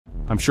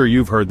I'm sure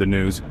you've heard the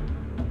news.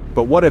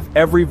 But what if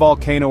every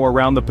volcano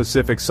around the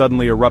Pacific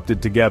suddenly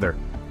erupted together?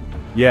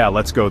 Yeah,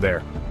 let's go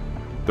there.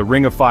 The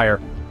Ring of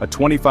Fire, a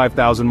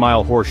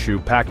 25,000-mile horseshoe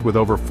packed with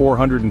over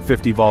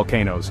 450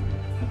 volcanoes.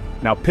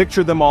 Now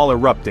picture them all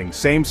erupting,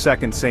 same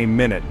second, same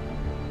minute.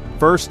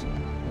 First,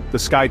 the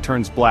sky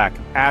turns black,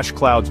 ash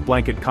clouds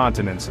blanket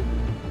continents.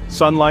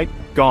 Sunlight,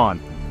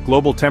 gone.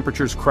 Global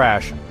temperatures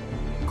crash.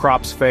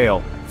 Crops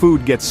fail.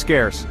 Food gets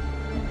scarce.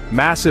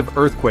 Massive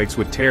earthquakes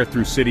would tear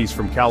through cities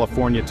from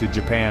California to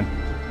Japan.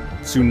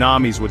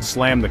 Tsunamis would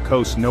slam the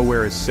coast,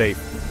 nowhere is safe.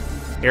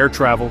 Air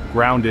travel,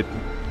 grounded.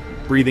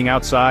 Breathing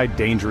outside,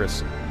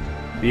 dangerous.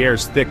 The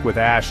air's thick with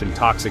ash and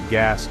toxic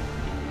gas.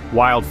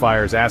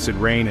 Wildfires, acid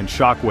rain, and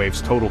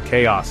shockwaves, total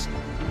chaos.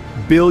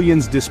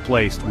 Billions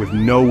displaced with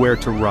nowhere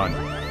to run.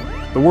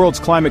 The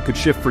world's climate could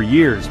shift for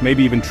years,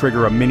 maybe even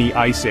trigger a mini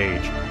ice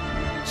age.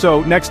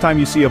 So, next time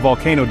you see a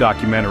volcano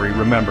documentary,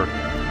 remember,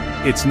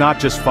 it's not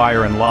just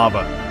fire and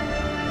lava.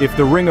 If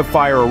the Ring of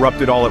Fire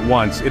erupted all at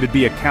once, it'd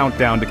be a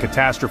countdown to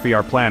catastrophe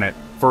our planet,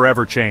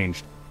 forever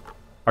changed.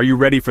 Are you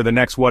ready for the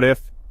next what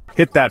if?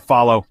 Hit that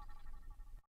follow.